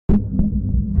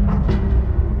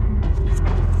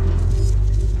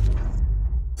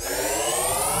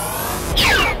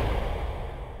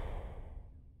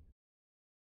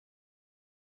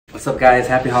What's up guys,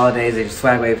 happy holidays, it's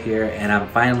Swagwave here, and I'm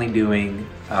finally doing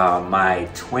my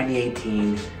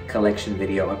 2018 collection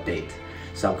video update.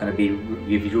 So I'm going to be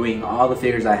reviewing all the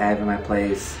figures I have in my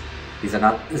place. This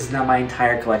is not my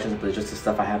entire collection, but just the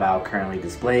stuff I have out currently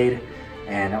displayed.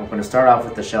 And I'm going to start off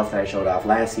with the shelf that I showed off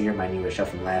last year, my newest shelf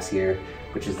from last year,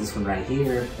 which is this one right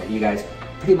here that you guys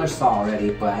pretty much saw already,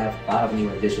 but I have a lot of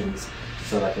new additions.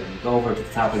 So I can go over to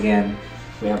the top again.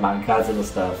 We have my Godzilla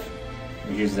stuff.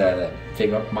 Here's the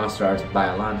figure Monster Arts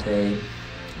Biolante.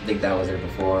 I think that was there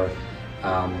before.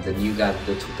 The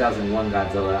 2001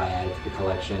 Godzilla I added to the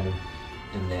collection.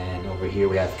 And then over here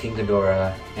we have King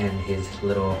Ghidorah and his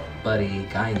little buddy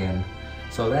Gigan.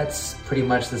 So that's pretty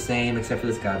much the same except for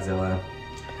this Godzilla.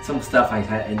 Some stuff I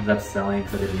ended up selling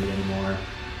because I didn't need anymore.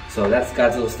 So that's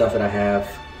Godzilla stuff that I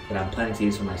have that I'm planning to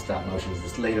use for my stop motions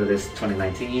this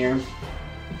 2019 year.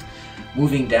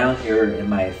 Moving down here in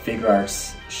my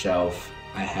figuarts shelf,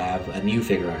 I have a new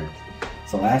figure art.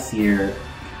 So last year,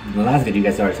 in the last video you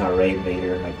guys already saw Ray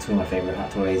Vader, like two of my favorite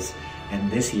Hot Toys. And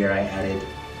this year I added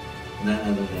none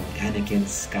other than Anakin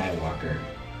Skywalker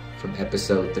from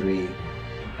episode 3.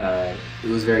 It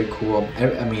was very cool.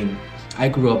 I mean, I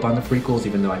grew up on the prequels,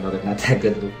 even though I know they're not that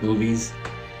good movies.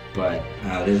 But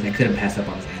I couldn't pass up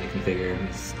on this Anakin figure.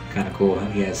 It's kind of cool.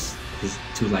 He has his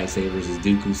two lightsabers, his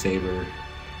Dooku saber,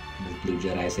 and his blue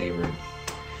Jedi saber.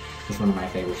 It's one of my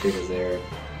favorite figures there.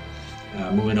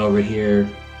 Moving over here,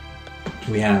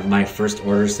 we have my First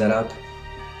Order setup.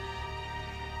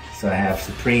 So I have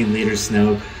Supreme Leader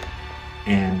Snoke,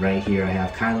 and right here I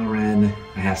have Kylo Ren.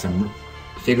 I have some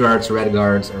figuarts Red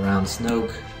Guards around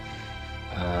Snoke,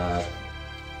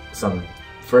 some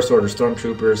First Order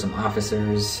Stormtroopers, some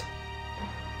officers,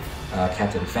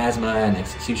 Captain Phasma, an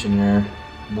Executioner,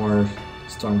 more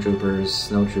Stormtroopers,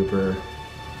 Snowtrooper,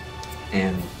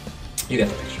 and you get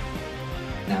the picture.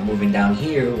 Now moving down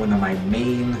here, one of my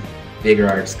main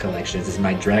figuarts collections is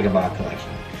my Dragon Ball collection.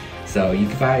 So you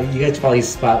guys probably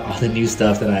spot all the new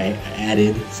stuff that I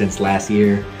added since last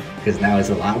year, because now it's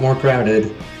a lot more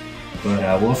crowded.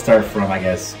 But we'll start from, I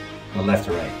guess, the left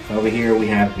to right. So over here we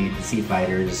have the Sea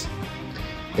Fighters,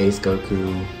 Base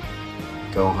Goku,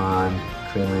 Gohan,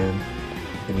 Krillin,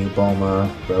 the new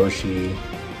Bulma, Roshi,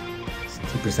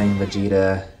 Super Saiyan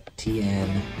Vegeta,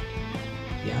 Tien,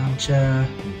 Yamcha,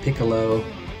 and Piccolo.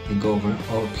 And go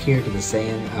over here to the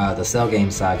Cell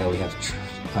Game Saga. We have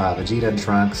Vegeta and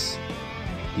Trunks,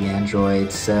 the Android,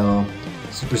 Cell,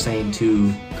 Super Saiyan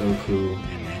 2, Goku,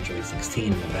 and Android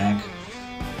 16 in the back.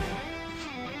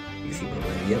 You see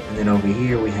what yep. And then over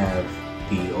here we have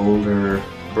the older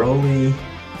Broly,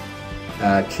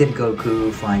 Kid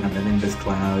Goku flying on the Nimbus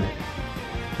Cloud.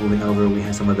 Moving over, we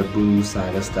have some of the Buu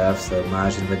Saga stuff. So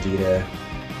Majin Vegeta,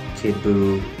 Kid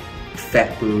Buu,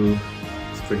 Fat Buu.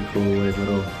 It's pretty cool with his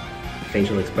little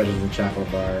facial expressions in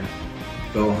chocolate bar.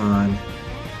 Gohan,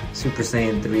 Super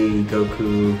Saiyan 3,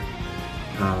 Goku,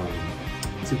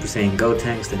 Super Saiyan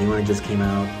Gotenks, the new one that just came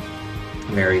out.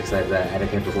 I'm very excited that I had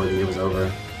it before the year was over.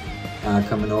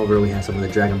 Coming over, we have some of the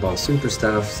Dragon Ball Super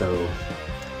stuff. So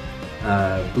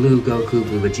Blue Goku,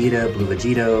 Blue Vegeta, Blue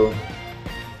Vegito,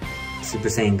 Super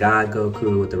Saiyan God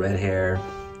Goku with the red hair.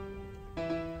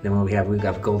 Then what we've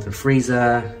got Golden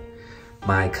Frieza,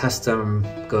 my custom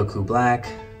Goku Black,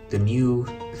 the new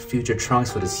future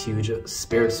Trunks with his huge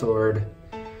spirit sword,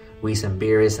 Whis and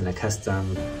Beerus, and a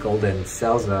custom golden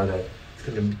Celza that's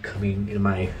going to be coming in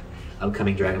my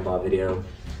upcoming Dragon Ball video.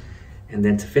 And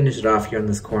then to finish it off here in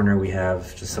this corner, we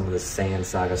have just some of the Saiyan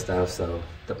Saga stuff. So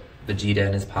the Vegeta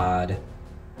in his pod,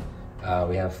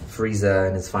 we have Frieza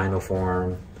in his final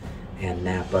form, and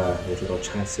Nappa with little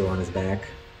Chatsu on his back.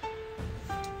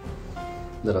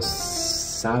 Little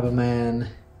Sabaman,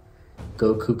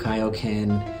 Goku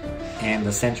Kaioken, and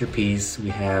the centerpiece we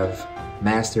have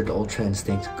Mastered Ultra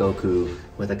Instinct Goku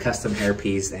with a custom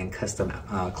hairpiece and custom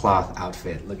cloth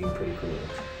outfit, looking pretty cool.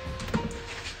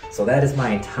 So that is my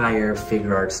entire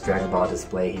figuarts Dragon Ball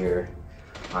display here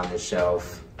on this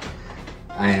shelf.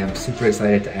 I am super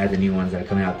excited to add the new ones that are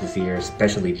coming out this year,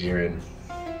 especially Jiren.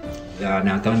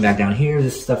 Now coming back down here,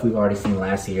 this is stuff we've already seen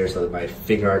last year, so my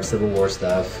figuarts Civil War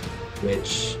stuff,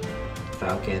 Witch,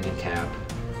 Falcon, and Cap.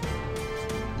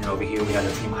 And over here we have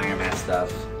the Team Iron Man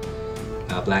stuff.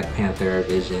 Black Panther,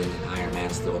 Vision, and Iron Man,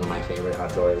 still one of my favorite Hot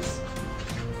Toys.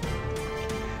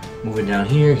 Moving down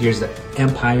here, here's the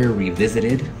Empire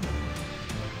Revisited.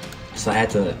 So I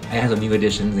had some new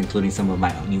additions, including some of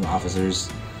my new officers,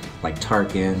 like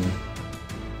Tarkin.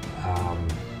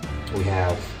 We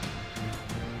have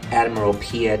Admiral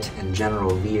Piet and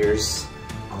General Veers,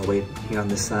 all the way here on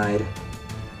this side.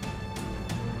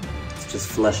 It's just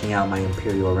flushing out my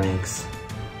Imperial ranks.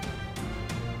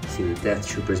 to Death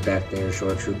Troopers back there,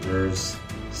 Shore Troopers,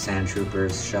 Sand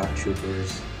Troopers, Shock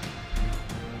Troopers.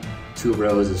 2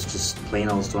 rows is just plain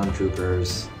old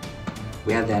Stormtroopers.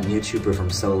 We have that new trooper from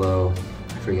Solo,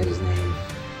 I forget his name,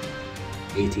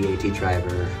 AT-AT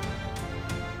Driver.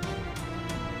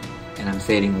 And I'm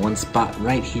saving 1 spot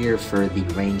right here for the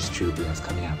Range Trooper that's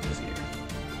coming out this year.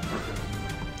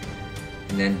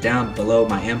 And then down below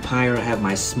my Empire, I have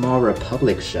my Small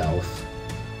Republic shelf.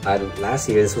 Last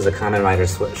year this was a Kamen Rider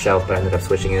shelf, but I ended up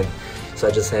switching it. So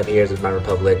I just have here my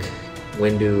Republic,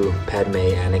 Windu, Padme,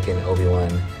 Anakin, Obi-Wan,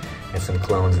 and some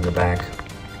clones in the back.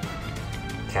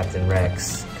 Captain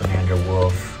Rex, Commander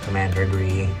Wolf, Commander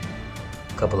Gree,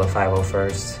 a couple of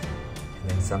 501st,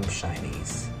 and then some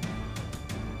shinies.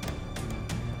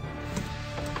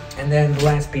 And then the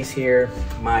last piece here,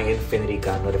 my Infinity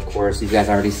Gauntlet, of course. You guys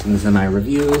already seen this in my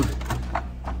review.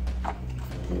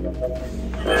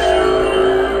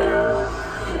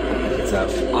 It's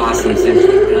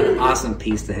an awesome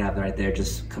piece to have right there.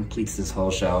 Just completes this whole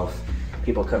shelf.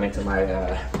 People come into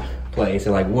my place,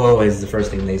 they're like, whoa, this is the first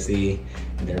thing they see,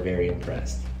 and they're very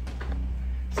impressed.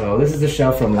 So this is the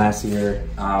shelf from last year.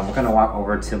 We're gonna walk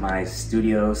over to my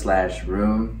studio /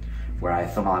 room where I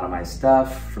film a lot of my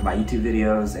stuff for my YouTube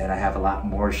videos, and I have a lot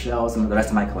more shelves and the rest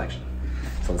of my collection.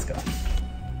 So let's go.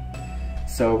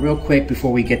 So real quick,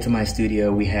 before we get to my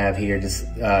studio, we have here just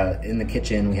in the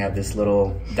kitchen, we have this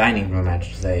little dining room, I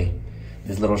should say.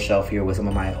 This little shelf here with some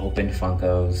of my open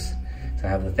Funkos. So I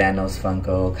have the Thanos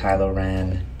Funko, Kylo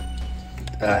Ren,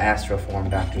 Astroform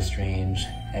Doctor Strange,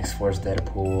 X-Force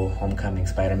Deadpool, Homecoming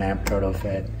Spider-Man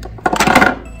Proto-Fed,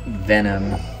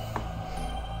 Venom,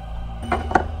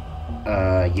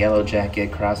 Yellow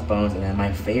Jacket, Crossbones, and then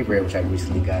my favorite, which I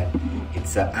recently got,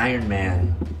 it's Iron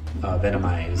Man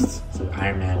Venomized. So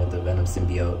Iron Man with the Venom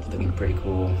symbiote, looking pretty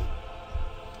cool.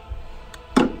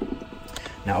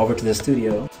 Now over to the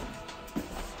studio.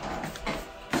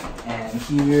 And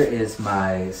here is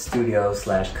my studio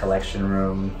 / collection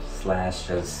room /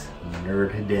 just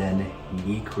nerd den,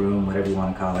 geek room, whatever you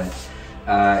want to call it.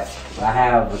 I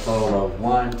have a total of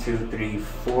 1, 2, 3,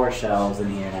 4 shelves in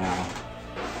here now.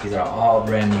 These are all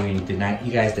brand new, and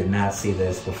you guys did not see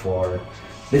this before.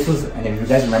 This was, and if you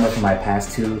guys remember from my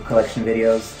past 2 collection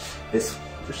videos, this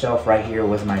shelf right here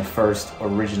was my first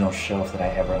original shelf that I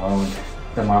ever owned.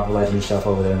 The Marvel Legends shelf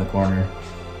over there in the corner.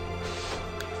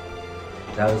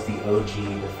 That was the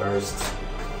OG, the first.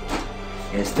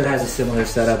 And it still has a similar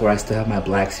setup where I still have my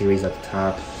Black Series at the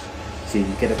top. So you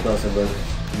can get a closer look.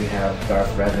 We have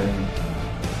Darth Revan,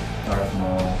 Darth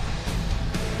Maul,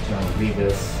 General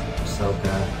Grievous,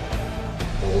 Ahsoka,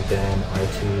 Old Ben,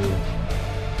 R2,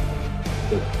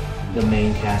 the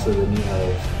main cast of the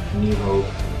New Hope,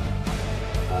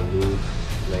 Luke,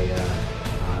 Leia,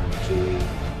 Han, Chewie,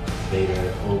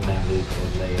 Vader, Old Ben Luke,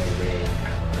 Old Leia, Rey,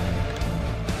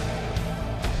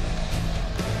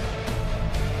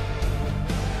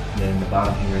 then the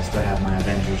bottom here I still have my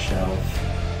Avengers shelf.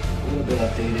 A little bit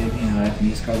updated, you know,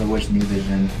 New Scarlet Witch, New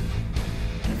Vision,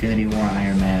 Infinity War,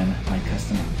 Iron Man, my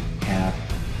custom cap,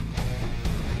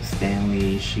 Stan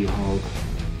Lee, She-Hulk,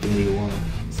 Infinity War,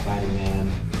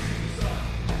 Spider-Man,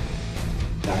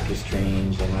 Doctor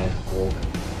Strange, and my Hulk,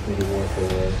 Infinity War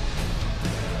figure.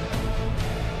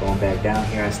 Going back down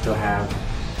here, I still have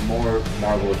more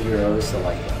Marvel heroes, so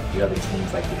like the other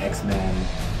teams like the X-Men,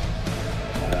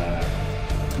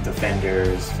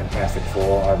 Defenders, Fantastic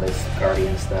Four, all this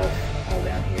Guardian stuff, all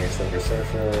down here, Silver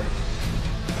Surfer,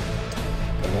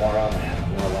 Gamora, man,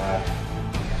 Warlock,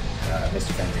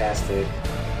 Mr. Fantastic,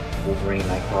 Wolverine,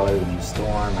 Nightcrawler, the new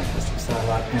Storm, my custom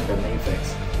Psylocke, Panther,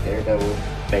 Mayfix, Daredevil,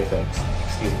 Bayfix,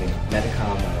 excuse me,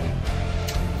 Medicom,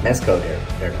 Mezco,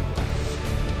 Daredevil.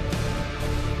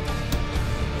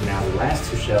 Now the last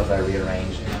 2 shelves I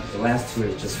rearranged, the last 2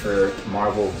 is just for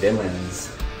Marvel villains.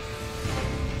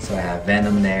 So I have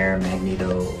Venom there,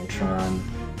 Magneto, Ultron,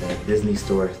 the Disney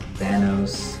Store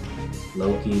Thanos,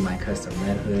 Loki, my custom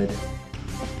Red Hood,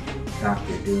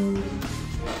 Doctor Doom,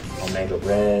 Omega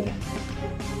Red,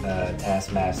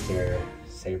 Taskmaster,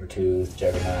 Sabretooth,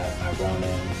 Juggernaut, my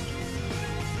Ronin,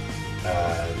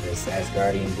 this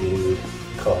Asgardian dude,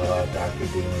 Koha, Doctor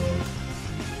Doom,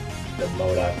 the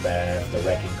MODOK Bath, the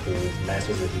Wrecking Crew,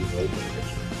 Masters of Evil.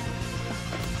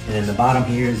 And then the bottom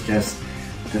here is just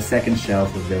the second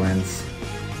shelf of villains.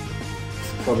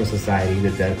 Cobra Society,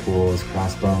 the Deadpools,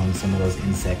 Crossbones, some of those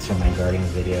insects from my Guardians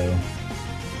video.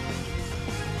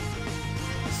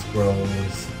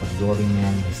 Skrulls, Absorbing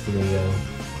Man, Mysterio,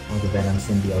 all the Venom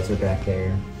symbiotes are back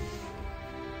there.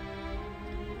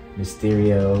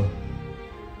 Mysterio,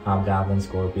 Hobgoblin,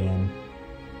 Scorpion.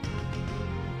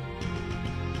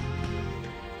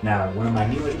 Now, one of my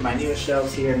newest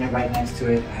shelves here, and right next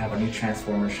to it, I have a new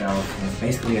Transformer shelf, and it's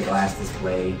basically a glass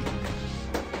display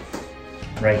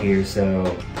right here.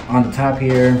 So on the top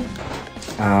here,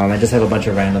 I just have a bunch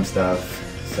of random stuff.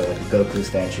 So like a Goku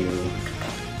statue,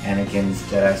 Anakin's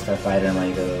Jedi Starfighter and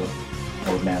Lego,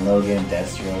 Old Man Logan,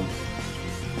 Destro,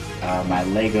 my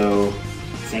Lego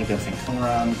Sanctum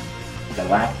Sanctorum,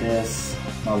 Galactus,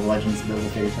 Marvel Legends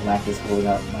Build-A-Figure Galactus holding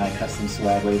up my custom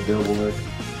Swagwave billboard,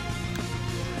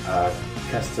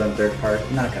 custom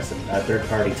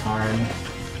third-party Tarn,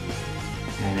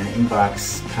 and an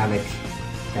inbox comic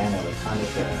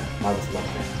Marvel Select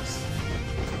Thanos.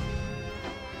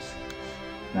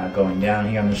 Now going down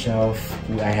here on the shelf,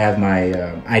 I have my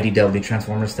IDW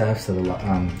Transformer stuff, so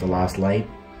the Lost Light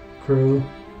crew.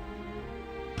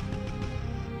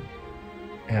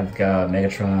 I have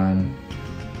Megatron,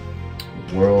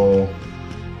 Whirl,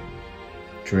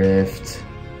 Drift,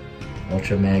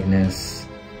 Ultra Magnus,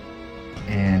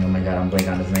 and oh my god, I'm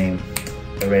blanking on his name,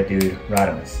 the red dude,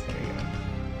 Rodimus. There you go.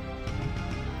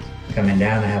 Coming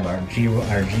down, I have our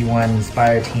G1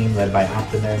 Inspire team led by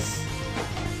Optimus.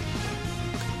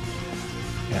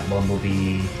 Got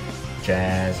Bumblebee,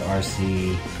 Jazz,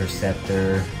 RC,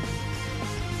 Perceptor,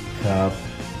 Cup,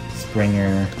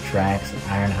 Springer, Trax,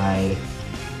 Ironhide,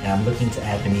 and I'm looking to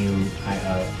add the new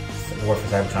War for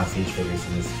Cybertron Siege figures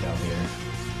in this shelf here.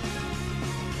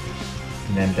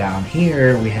 And then down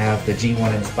here we have the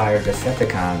G1 inspired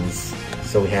Decepticons.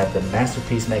 So we have the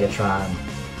Masterpiece Megatron,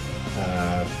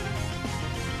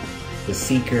 the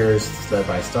Seekers led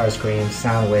by Starscream,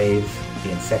 Soundwave, the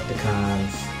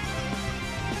Insecticons,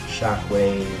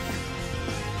 Shockwave,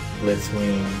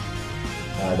 Blitzwing,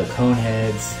 the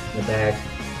Coneheads in the back,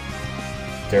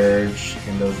 Dirge,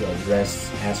 and those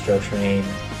dressed Astro Train.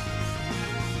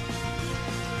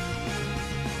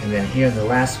 And then here, the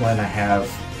last one, I have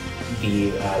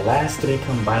the last 3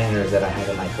 combiners that I have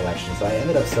in my collection. So I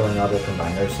ended up selling all the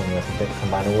combiners from the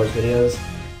Combiner Wars videos,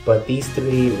 but these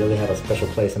 3 really have a special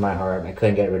place in my heart. I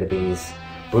couldn't get rid of these.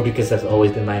 Bruticus has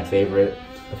always been my favorite,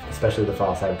 especially the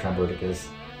Fall Cybertron Bruticus.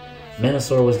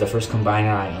 Menasor was the first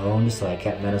combiner I owned, so I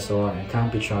kept Menasor, and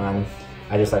Computron,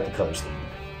 I just like the color scheme.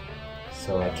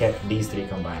 So I kept these 3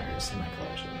 combiners in my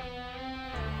collection.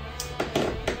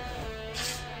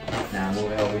 Now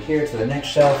moving over here to the next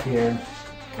shelf here,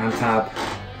 on top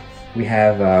we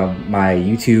have my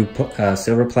YouTube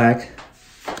silver plaque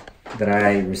that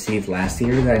I received last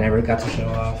year that I never got to show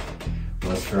off. It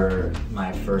was for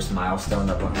my first milestone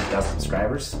of 100,000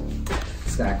 subscribers.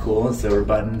 It's kind of cool. Silver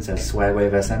button says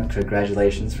Swagwave SM.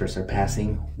 Congratulations for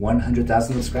surpassing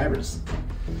 100,000 subscribers.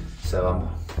 So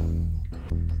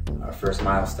our first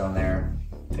milestone there.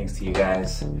 Thanks to you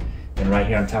guys. And right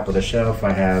here on top of the shelf,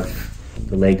 I have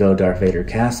the Lego Darth Vader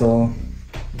Castle.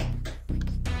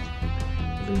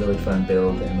 It's a really fun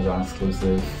build, Amazon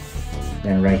exclusive.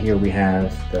 And right here we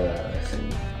have the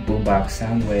Boombox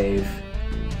Soundwave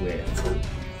with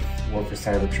War for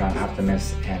Cybertron,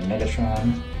 Optimus, and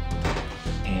Megatron.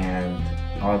 And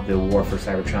all of the War for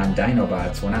Cybertron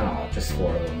Dinobots, well, not all, just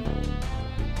 4 of them.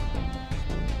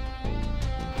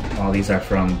 All these are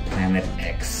from Planet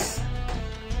X.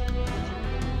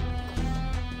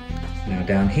 Now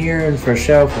down here in the first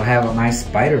shelf, we'll have my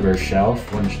Spider-Verse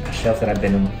shelf, a shelf that I've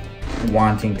been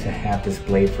wanting to have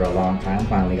displayed for a long time.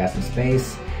 Finally got some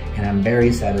space, and I'm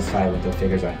very satisfied with the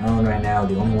figures I own right now.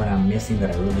 The only one I'm missing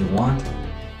that I really want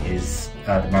is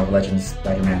the Marvel Legends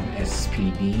Spider-Man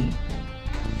SPD.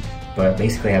 But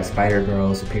basically I have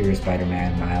Spider-Girl, Superior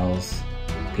Spider-Man, Miles,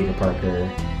 Peter Parker,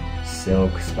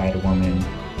 Silk, Spider-Woman,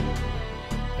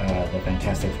 the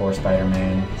Fantastic Four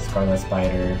Spider-Man, Scarlet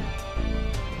Spider,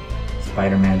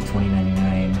 Spider-Man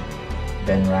 2099,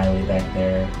 Ben Reilly back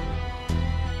there,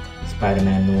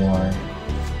 Spider-Man Noir,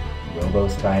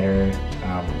 Robo-Spider,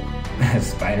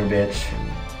 Spider-Bitch,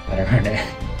 I don't know her name.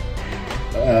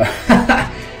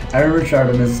 I remember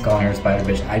Charlotte Mrs. calling her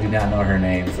Spider-Bitch. I do not know her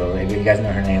name, so if you guys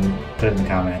know her name, put it in the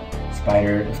comment.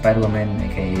 Spider-Woman,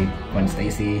 aka Gwen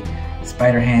Stacy,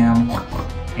 Spider-Ham,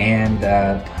 and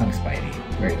Punk Spidey.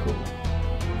 Very cool.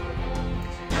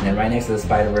 And then right next to the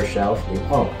Spider-Verse shelf,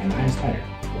 and Iron Spider,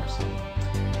 of course.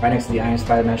 Right next to the Iron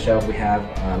Spider-Man shelf, we have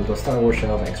a little Star Wars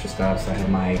shelf, extra stuff. So I have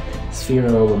my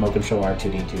Sphero remote control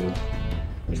R2-D2,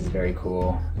 which is very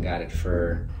cool. I got it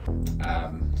for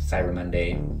Cyber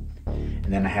Monday.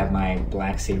 And then I have my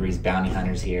Black Series Bounty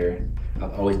Hunters here.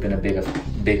 I've always been a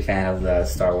big fan of the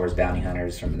Star Wars Bounty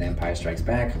Hunters from The Empire Strikes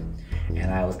Back,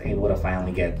 and I was able to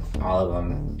finally get all of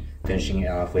them, finishing it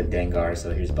off with Dengar.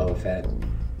 So here's Boba Fett,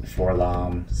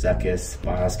 Forlom, Zuckuss,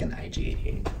 Bosk, and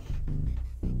IG-88.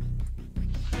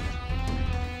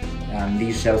 On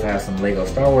these shelves I have some Lego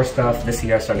Star Wars stuff. This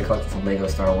year I started collecting some Lego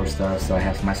Star Wars stuff, so I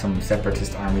have some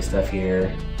Separatist Army stuff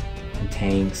here, some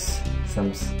tanks,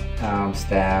 some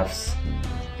staffs,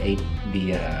 the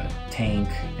tank,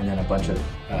 and then a bunch of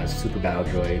super battle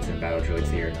droids and battle droids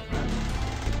here in the front.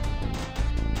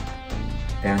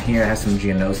 Down here I have some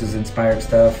Geonosis inspired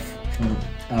stuff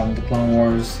from the Clone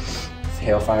Wars. It's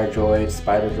Hailfire droids,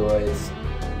 spider droids,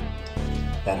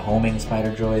 that homing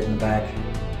spider droid in the back.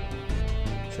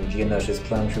 Some Geonosis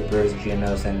clone troopers,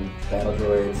 Geonosis and battle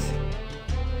droids.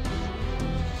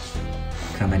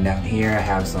 Coming down here, I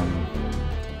have some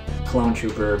clone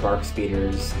trooper bark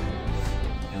speeders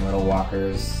and little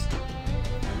walkers.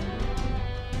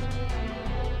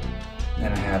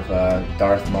 Then I have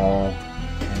Darth Maul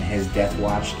and his Death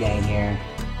Watch gang here.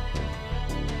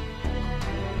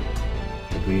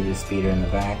 The Grievous speeder in the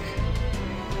back.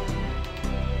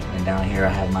 And down here I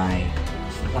have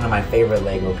one of my favorite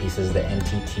Lego pieces, the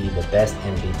MTT, the best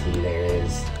MTT there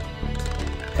is.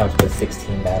 Comes with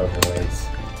 16 battle droids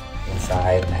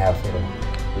inside, and I have little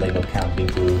Lego Count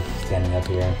Dooku standing up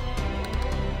here.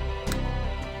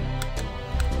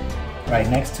 Right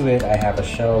next to it, I have a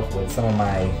shelf with some of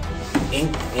my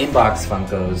inbox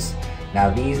Funkos. Now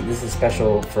this is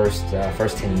special first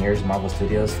 10 years Marvel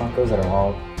Studios Funkos that are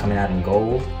all coming out in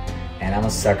gold. And I'm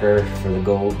a sucker for the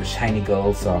gold, the shiny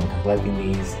gold, so I'm collecting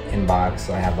these in box.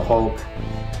 So I have the Hulk,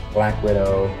 Black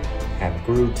Widow, I have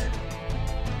Groot,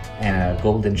 and a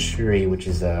Golden Shuri, which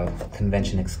is a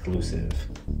convention exclusive.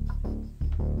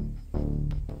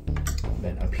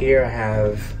 Then up here I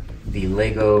have the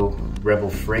Lego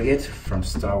Rebel Frigate from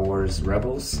Star Wars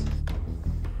Rebels.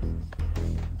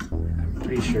 I'm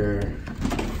pretty sure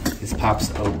this pops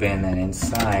open, and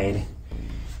inside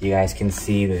you guys can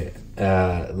see the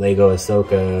Lego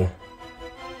Ahsoka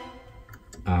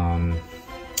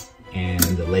and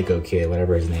the Lego kid,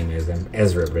 whatever his name is, and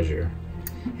Ezra Bridger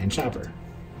and Chopper.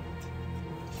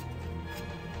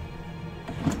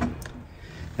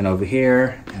 And over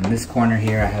here in this corner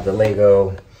here I have the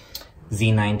Lego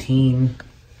Z19.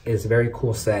 It's a very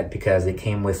cool set because it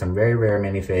came with some very rare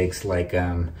minifigs like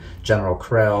General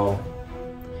Krell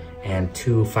and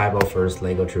two 501st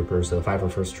Lego troopers, so a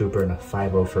 501st trooper and a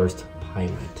 501st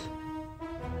pilot.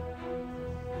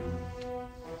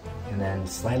 And then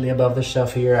slightly above the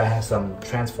shelf here, I have some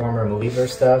Transformer Movieverse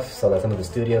stuff. So that's some of the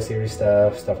Studio Series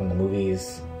stuff from the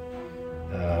movies,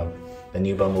 the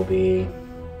new Bumblebee,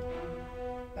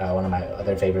 one of my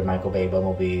other favorite Michael Bay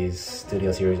Bumblebees,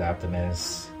 Studio Series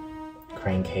Optimus,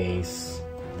 Crankcase,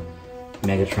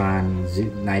 Megatron,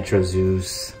 Nitro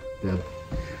Zeus, the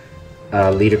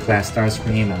Leader Class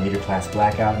Starscream and Leader Class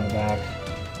Blackout in the back.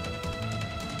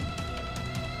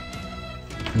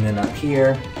 And then up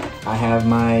here, I have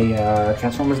my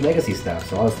Transformers Legacy stuff.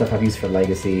 So all the stuff I've used for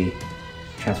Legacy,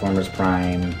 Transformers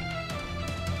Prime,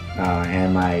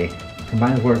 and my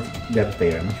Combined War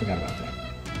Devastator. I forgot about that.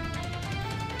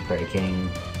 Prey King,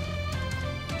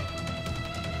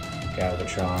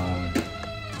 Galvatron,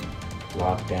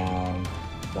 Lockdown,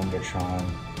 Thundertron.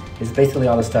 It's basically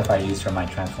all the stuff I use for my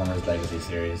Transformers Legacy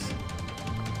series.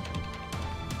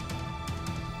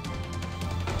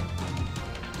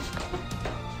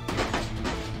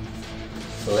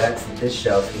 So that's this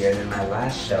shelf here, and then my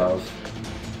last shelf,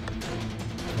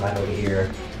 right over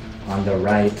here on the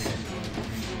right,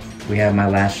 we have my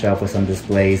last shelf with some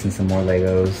displays and some more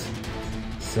Legos.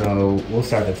 So we'll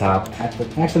start at the top.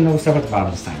 Actually, no, we'll start at the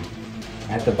bottom this time.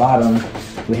 At the bottom,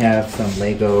 we have some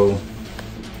Lego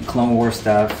Clone Wars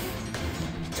stuff,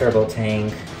 Turbo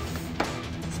Tank,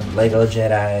 some Lego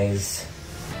Jedis,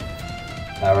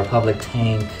 Republic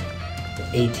Tank, the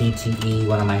ATTE,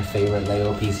 one of my favorite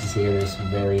Lego pieces here. It's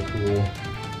very cool.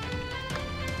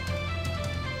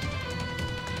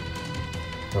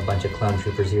 A bunch of clone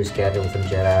troopers here scattered with some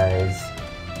Jedis,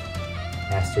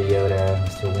 Master Yoda,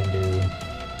 Mr. Windu.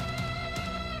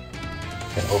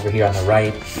 And over here on the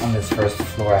right, on this first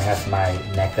floor, I have my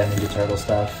NECA Ninja Turtle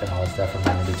stuff and all the stuff from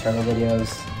my Ninja Turtle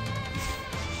videos,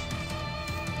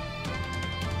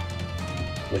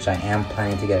 which I am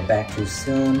planning to get back to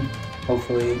soon,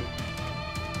 hopefully.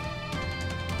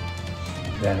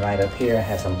 Then right up here, I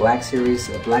have some Black Series,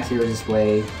 a Black Series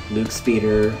display, Luke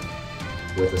Speeder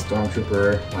with a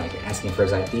Stormtrooper like asking for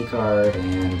his ID card,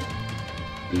 and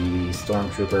the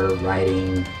Stormtrooper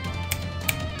riding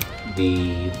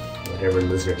the whatever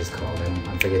lizard is called.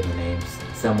 I'm forgetting the names.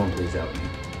 Someone please help me.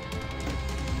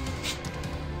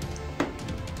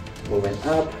 Moving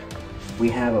up, we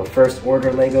have a First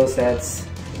Order Lego sets.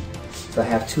 So I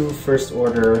have two First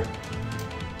Order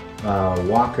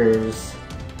walkers,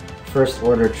 First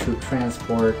Order troop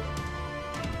transport,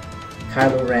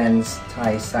 Kylo Ren's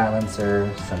TIE silencer,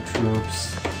 some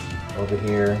troops, over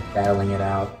here battling it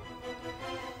out.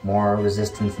 More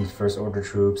resistance and first order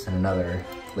troops, and another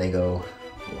Lego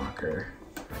locker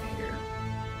right here.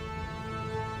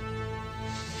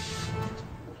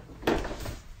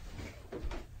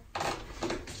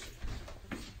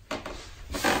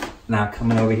 Now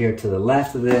coming over here to the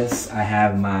left of this, I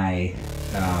have my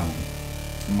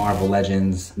Marvel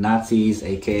Legends Nazis,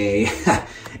 aka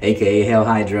aka Hail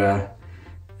Hydra,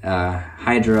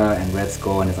 Hydra and Red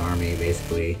Skull and his army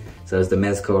basically. So there's the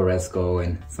Mezco, Red Skull,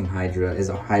 and some Hydra. Is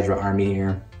a Hydra army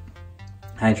here.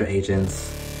 Hydra agents,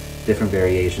 different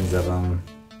variations of them.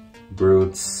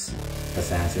 Brutes,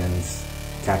 assassins,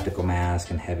 tactical mask,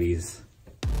 and heavies.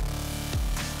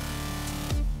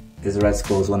 This Red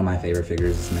Skull is one of my favorite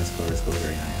figures. This Mezco Red Skull is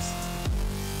very nice.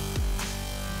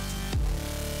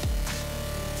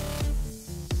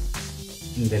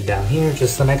 And then down here,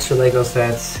 just some extra Lego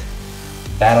sets.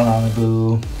 Battle on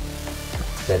Naboo,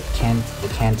 the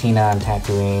Cantina on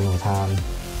Tatooine with Han.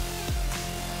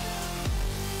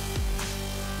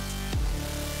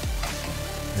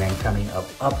 And then coming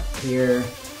up here,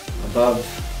 above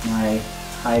my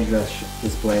Hydra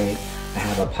display, I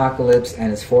have Apocalypse and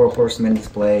his 4 Horsemen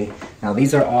display. Now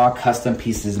these are all custom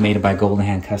pieces made by Golden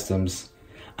Hand Customs.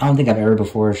 I don't think I've ever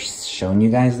before shown you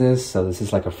guys this, so this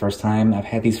is like a first time. I've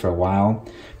had these for a while,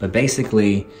 but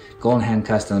basically Golden Hand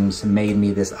Customs made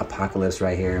me this Apocalypse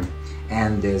right here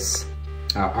and this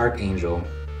Archangel.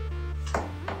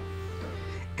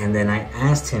 And then I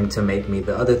asked him to make me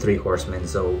the other 3 horsemen.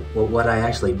 So what I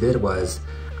actually did was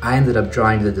I ended up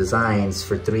drawing the designs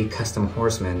for 3 custom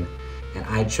horsemen, and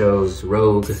I chose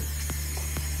Rogue,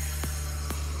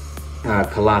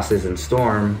 Colossus, and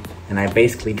Storm, and I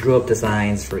basically drew up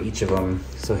designs for each of them.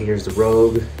 So here's the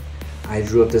Rogue. I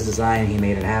drew up this design, he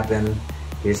made it happen.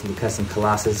 Here's the custom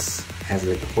Colossus as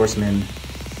the horseman.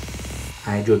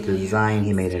 I drew up the design,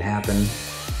 he made it happen.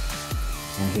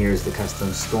 And here's the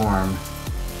custom Storm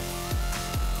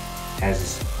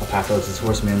as Apocalypse's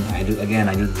horseman. I drew the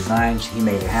design, he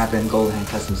made it happen. Golden Hand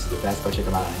Customs is the best, go check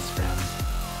him out on Instagram.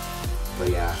 But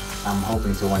yeah, I'm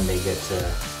hoping to one day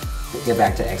get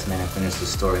back to X-Men and finish the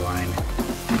storyline.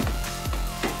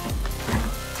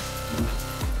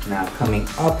 Now coming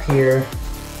up here,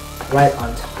 right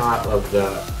on top of the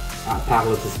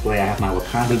Apocalypse display, I have my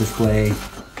Wakanda display.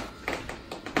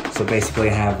 So basically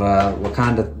I have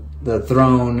Wakanda, the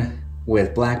throne,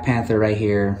 with Black Panther right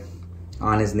here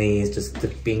on his knees,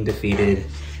 just being defeated.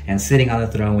 And sitting on the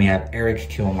throne we have Eric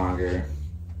Killmonger.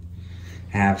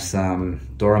 I have some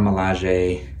Dora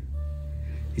Milaje.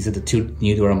 These are the 2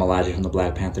 new Dora Milaje from the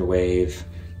Black Panther wave.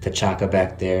 T'Chaka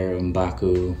back there,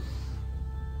 M'Baku.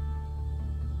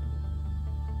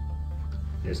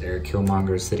 There's Eric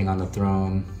Killmonger sitting on the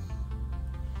throne.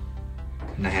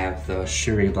 And I have the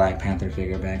Shuri Black Panther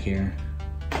figure back here.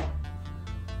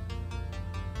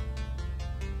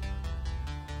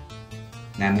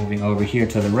 Now moving over here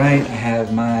to the right, I have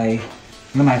one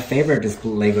of my favorite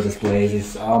Lego displays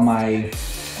is all my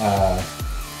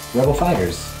Rebel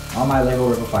Fighters. All my Lego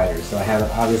Rebel Fighters. So I have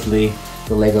obviously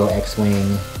the Lego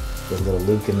X-Wing, there's little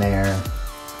Luke in there.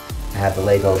 I have the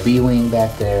Lego B-Wing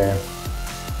back there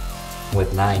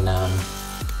with Nine-Num,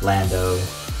 Lando,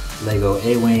 Lego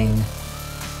A-Wing,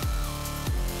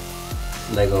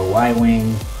 Lego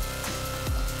Y-Wing,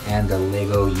 and the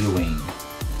Lego U-Wing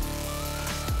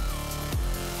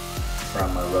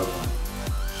from Rogue One.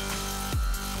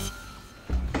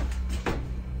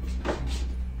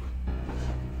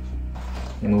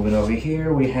 And moving over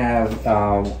here, we have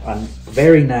a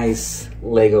very nice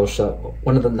Lego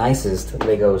one of the nicest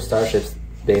Lego starships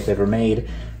they've ever made,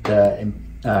 the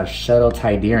Shuttle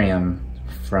Tidarium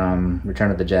from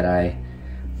Return of the Jedi.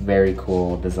 Very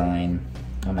cool design,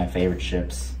 one of my favorite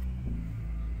ships.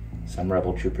 Some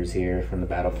Rebel troopers here from the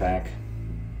battle pack.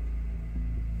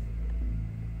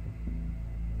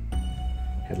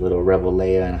 Has little Rebel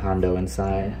Leia and Hondo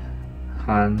inside.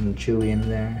 Han and Chewie in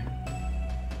there.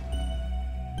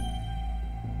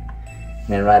 And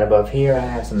then right above here, I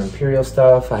have some Imperial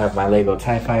stuff. I have my Lego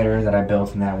TIE Fighter that I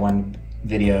built in that one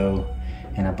video,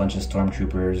 and a bunch of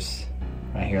Stormtroopers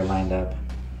right here lined up.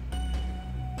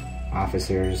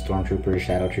 Officers, Stormtroopers,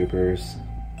 Shadow Troopers.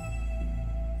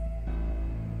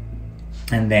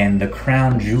 And then the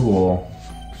crown jewel,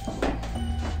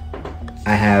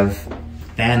 I have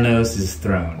Thanos'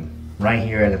 throne right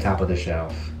here at the top of the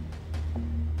shelf.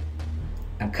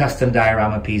 A custom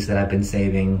diorama piece that I've been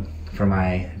saving for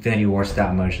my Infinity War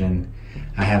stop motion.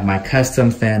 I have my custom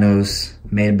Thanos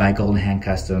made by Golden Hand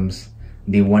Customs,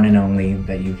 the one and only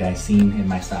that you guys seen in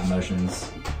my stop motions,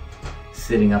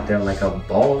 sitting up there like a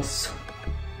boss.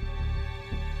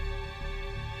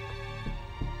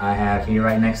 I have here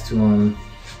right next to him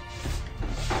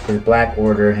his Black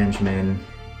Order henchman.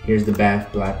 Here's the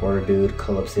Black Order dude,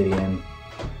 Cull Obsidian,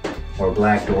 or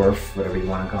Black Dwarf, whatever you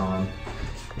want to call him.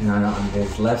 And on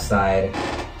his left side,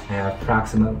 I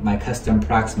have my custom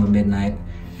Proxima Midnight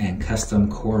and custom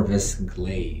Corvus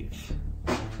Glaive.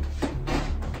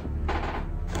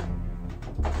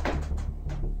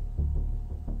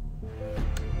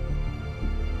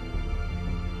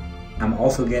 I'm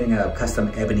also getting a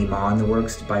custom Ebony Maw in the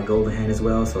works by Golden Hand as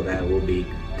well, so that will be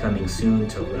coming soon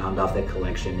to round off that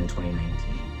collection in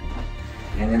 2019.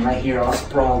 And then right here, all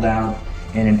sprawled out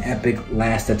in an epic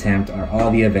last attempt, are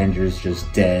all the Avengers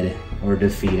just dead or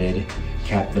defeated.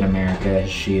 Captain America,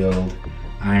 his shield,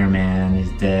 Iron Man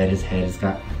is dead, his head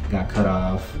got cut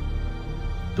off,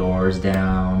 doors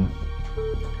down,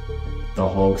 the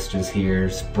Hulk's just here,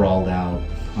 sprawled out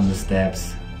on the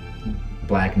steps,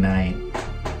 Black Knight,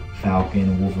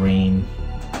 Falcon, Wolverine.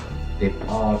 They've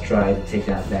all tried to take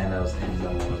down Thanos and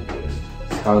no one could.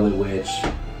 Scarlet Witch,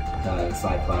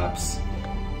 Cyclops.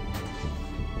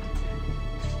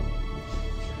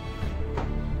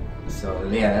 So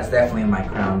yeah, that's definitely my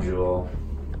crown jewel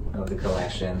of the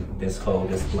collection. This whole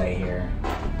display here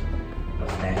of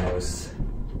Thanos.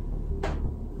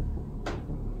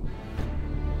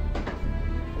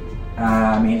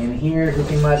 I mean, in here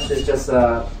pretty much is just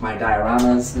my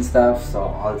dioramas and stuff. So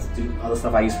all the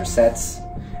stuff I use for sets,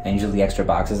 and usually the extra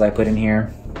boxes I put in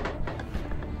here.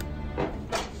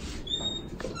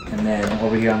 And then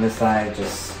over here on this side,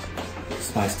 just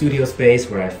my studio space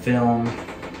where I film.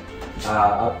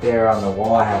 Up there on the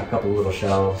wall, I have a couple little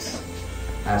shelves.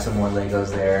 I have some more Legos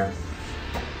there.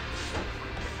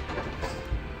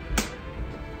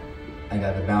 I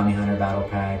got the Bounty Hunter Battle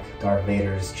Pack, Darth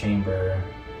Vader's Chamber,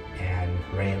 and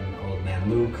Rey and Old Man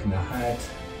Luke in the hut.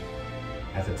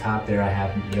 At the top there, I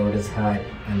have Yoda's hut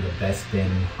and the Bespin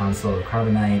Han Solo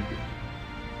Carbonite.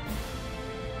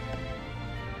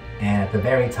 And at the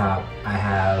very top, I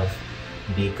have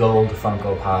the gold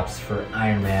Funko Pops for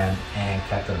Iron Man and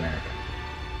Captain America.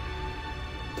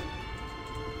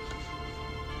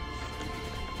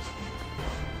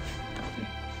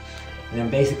 And then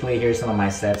basically here's some of my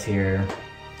sets here.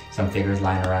 Some figures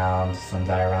lying around, some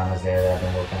dioramas there that I've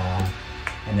been working on.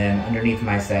 And then underneath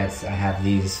my sets, I have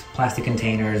these plastic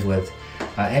containers with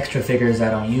extra figures I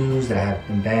don't use that I have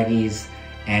in baggies.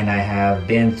 And I have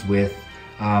bins with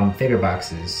figure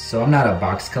boxes. So I'm not a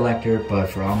box collector, but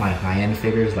for all my high-end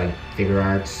figures like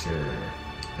figuarts or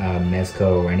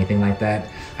Mezco or anything like that,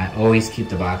 I always keep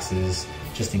the boxes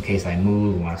just in case I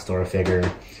move and want to store a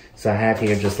figure. So I have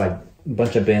here just like a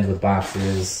bunch of bins with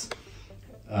boxes,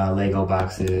 Lego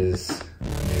boxes.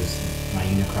 There's my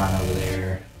Unicron over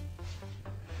there.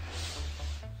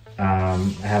 I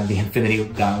have the Infinity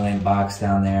Gauntlet box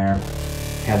down there.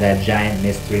 I have that giant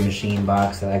Mystery Machine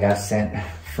box that I got sent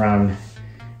from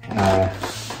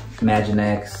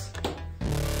Imaginext.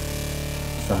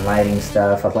 Some lighting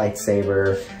stuff, a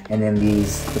lightsaber, and then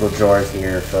these little drawers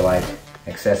here for like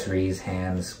accessories,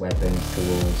 hands, weapons,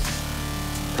 tools,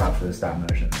 props for the stop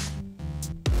motion.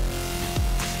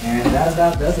 And that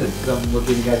about does it. So we'll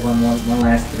give you guys one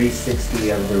last 360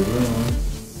 of the room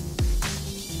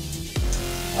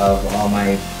of all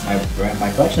my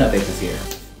collection updates this year.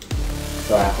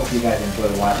 So I hope you guys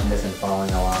enjoyed watching this and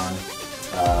following along.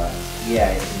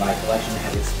 Yeah, my collection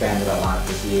has expanded a lot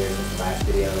this year since the last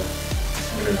video.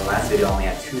 In the last video I only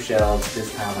had 2 shelves.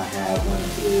 This time I have 1, 2,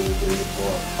 3,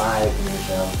 4, 5 new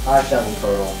shelves. 5 shelves in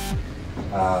total.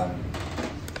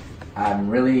 I'm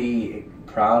really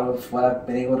proud of what I've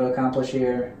been able to accomplish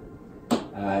here.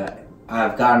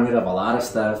 I've gotten rid of a lot of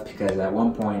stuff because at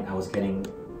one point I was getting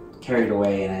carried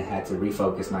away and I had to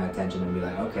refocus my attention and be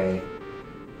like, okay,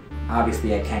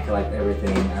 obviously I can't collect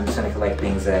everything. I'm just gonna collect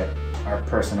things that are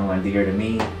personal and dear to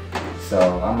me.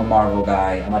 So I'm a Marvel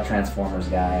guy, I'm a Transformers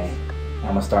guy,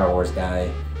 I'm a Star Wars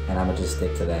guy, and I'm gonna just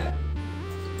stick to that.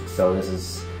 So this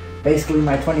is basically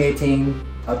my 2018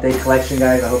 update collection,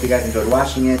 guys. I hope you guys enjoyed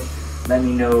watching it. Let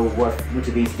me know which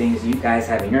of these things you guys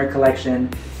have in your collection,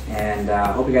 and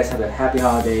I hope you guys have a happy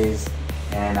holidays,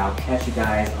 and I'll catch you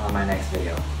guys on my next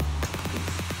video.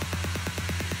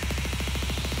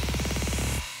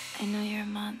 I know you're a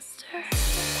monster.